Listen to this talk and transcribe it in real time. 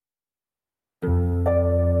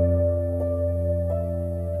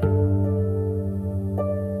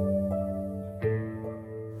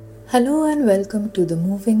Hello and welcome to The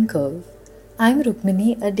Moving Curve. I'm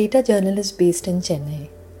Rukmini, a data journalist based in Chennai.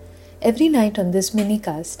 Every night on this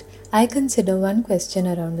minicast, I consider one question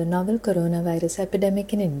around the novel coronavirus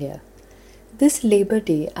epidemic in India. This Labor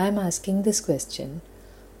Day, I'm asking this question: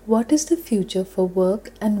 what is the future for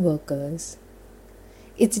work and workers?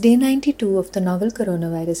 It's day 92 of the novel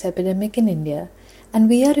coronavirus epidemic in India, and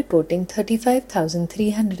we are reporting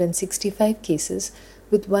 35,365 cases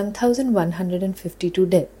with 1,152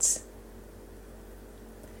 deaths.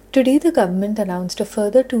 Today, the government announced a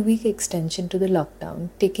further 2-week extension to the lockdown,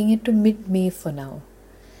 taking it to mid-May for now.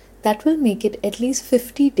 That will make it at least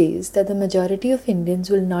 50 days that the majority of Indians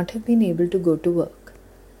will not have been able to go to work.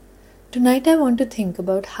 Tonight, I want to think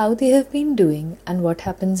about how they have been doing and what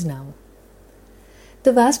happens now.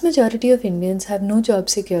 The vast majority of Indians have no job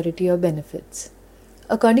security or benefits.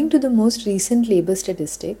 According to the most recent labor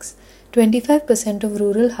statistics, 25% of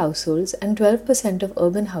rural households and 12% of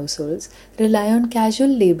urban households rely on casual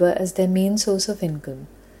labor as their main source of income.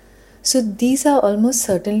 So these are almost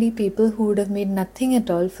certainly people who would have made nothing at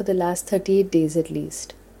all for the last 38 days at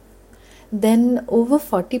least. Then over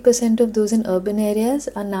 40% of those in urban areas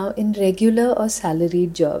are now in regular or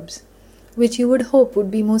salaried jobs, which you would hope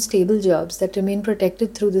would be more stable jobs that remain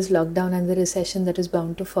protected through this lockdown and the recession that is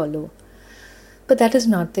bound to follow. But that is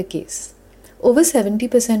not the case. Over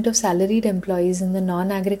 70% of salaried employees in the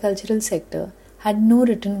non-agricultural sector had no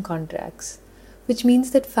written contracts, which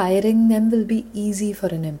means that firing them will be easy for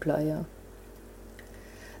an employer.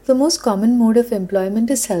 The most common mode of employment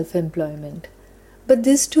is self-employment, but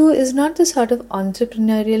this too is not the sort of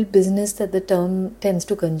entrepreneurial business that the term tends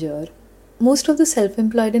to conjure. Most of the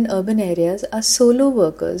self-employed in urban areas are solo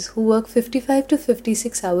workers who work 55 to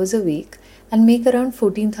 56 hours a week and make around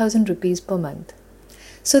 14,000 rupees per month.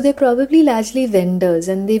 So they're probably largely vendors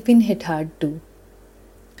and they've been hit hard too.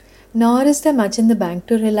 Nor is there much in the bank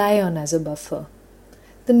to rely on as a buffer.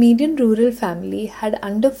 The median rural family had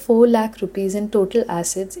under 4 lakh rupees in total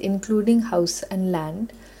assets including house and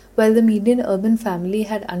land, while the median urban family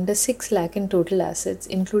had under 6 lakh in total assets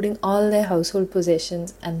including all their household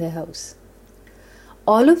possessions and their house.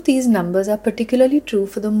 All of these numbers are particularly true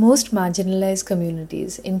for the most marginalized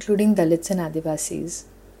communities, including Dalits and Adivasis.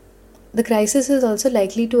 The crisis is also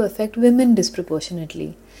likely to affect women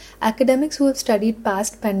disproportionately. Academics who have studied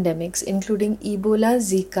past pandemics, including Ebola,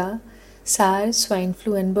 Zika, SARS, swine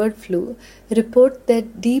flu, and bird flu, report their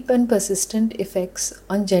deep and persistent effects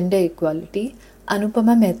on gender equality.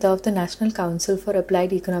 Anupama Mehta of the National Council for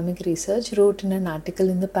Applied Economic Research wrote in an article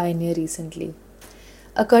in The Pioneer recently.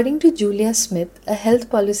 According to Julia Smith, a health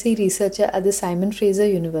policy researcher at the Simon Fraser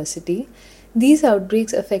University, these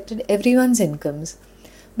outbreaks affected everyone's incomes.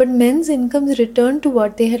 But men's incomes returned to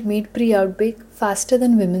what they had made pre-outbreak faster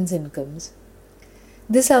than women's incomes.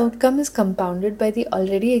 This outcome is compounded by the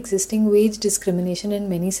already existing wage discrimination in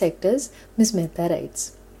many sectors, Ms. Mehta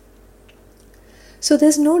writes. So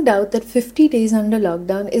there's no doubt that 50 days under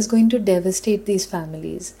lockdown is going to devastate these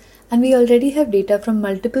families. And we already have data from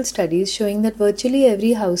multiple studies showing that virtually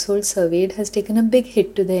every household surveyed has taken a big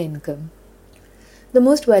hit to their income. The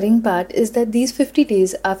most worrying part is that these 50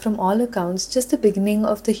 days are from all accounts just the beginning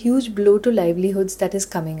of the huge blow to livelihoods that is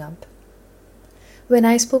coming up. When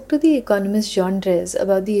I spoke to the economist Jean Drèze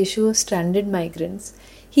about the issue of stranded migrants,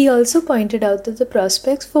 he also pointed out that the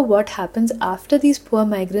prospects for what happens after these poor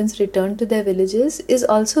migrants return to their villages is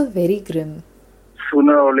also very grim.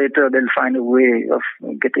 Sooner or later they'll find a way of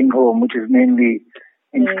getting home, which is mainly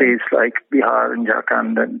in states like Bihar and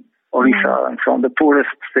Jharkhand and Orissa and from the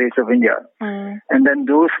poorest states of India. And then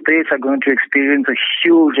those states are going to experience a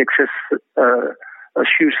huge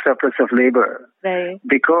surplus of labor. Right.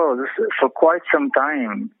 Because for quite some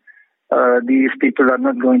time, these people are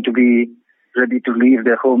not going to be ready to leave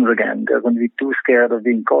their homes again. They're going to be too scared of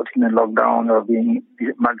being caught in a lockdown or being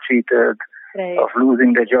maltreated, of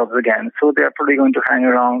losing their jobs again. So they're probably going to hang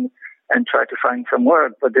around and try to find some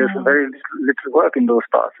work, but there's very little work in those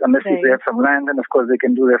parts. Unless if they have some land, then of course they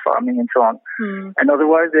can do their farming and so on. And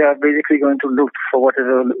otherwise they are basically going to look for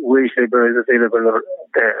whatever wage labor is available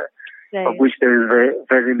there, of which there is very,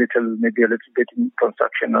 very little, maybe a little bit in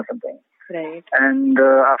construction or something. Right. And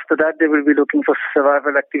after that they will be looking for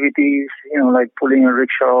survival activities, like pulling a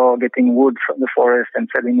rickshaw, getting wood from the forest and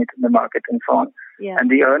selling it in the market and so on. Yeah. And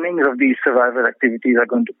the earnings of these survival activities are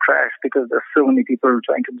going to crash because there's so many people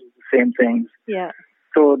trying to do the same things. Yeah.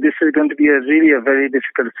 So this is going to be really a very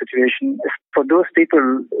difficult situation. For those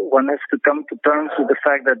people, one has to come to terms with the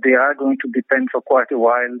fact that they are going to depend for quite a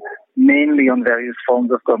while, mainly on various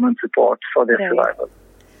forms of government support for their survival.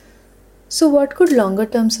 So what could longer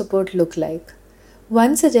term support look like?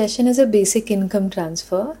 One suggestion is a basic income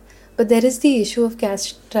transfer, But there is the issue of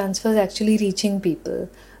cash transfers actually reaching people.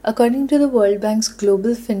 According to the World Bank's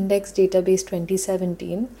Global Findex Database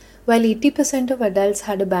 2017, while 80% of adults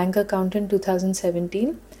had a bank account in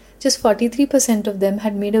 2017, just 43% of them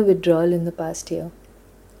had made a withdrawal in the past year.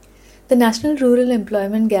 The National Rural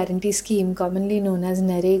Employment Guarantee Scheme, commonly known as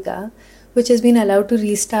NREGA, which has been allowed to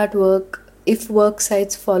restart work if work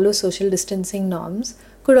sites follow social distancing norms,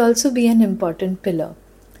 could also be an important pillar.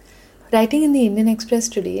 Writing in the Indian Express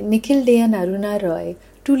today, Nikhil Dey and Aruna Roy,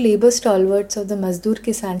 two labour stalwarts of the Mazdoor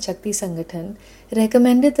Kisan Shakti Sangathan,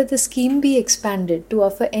 recommended that the scheme be expanded to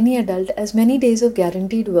offer any adult as many days of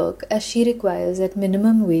guaranteed work as she requires at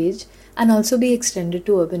minimum wage and also be extended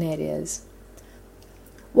to urban areas.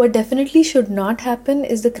 What definitely should not happen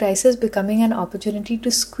is the crisis becoming an opportunity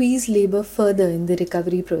to squeeze labour further in the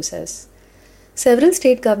recovery process. Several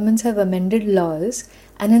state governments have amended laws,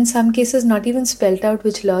 and in some cases not even spelt out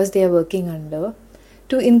which laws they are working under,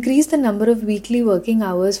 to increase the number of weekly working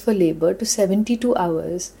hours for labour to 72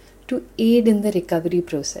 hours to aid in the recovery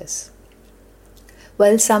process.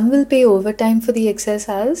 While some will pay overtime for the excess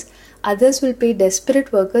hours, others will pay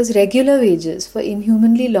desperate workers regular wages for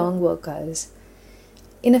inhumanly long work hours.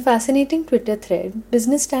 In a fascinating Twitter thread,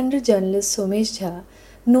 Business Standard journalist Somesh Jha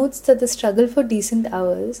notes that the struggle for decent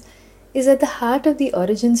hours is at the heart of the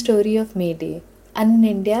origin story of May Day, and in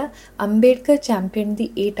India, Ambedkar championed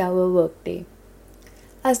the 8-hour workday.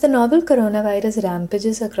 As the novel coronavirus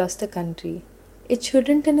rampages across the country, it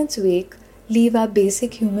shouldn't in its wake leave our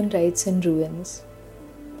basic human rights in ruins.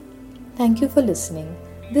 Thank you for listening.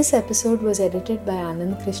 This episode was edited by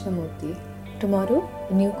Anand Krishnamurthy. Tomorrow,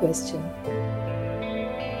 a new question.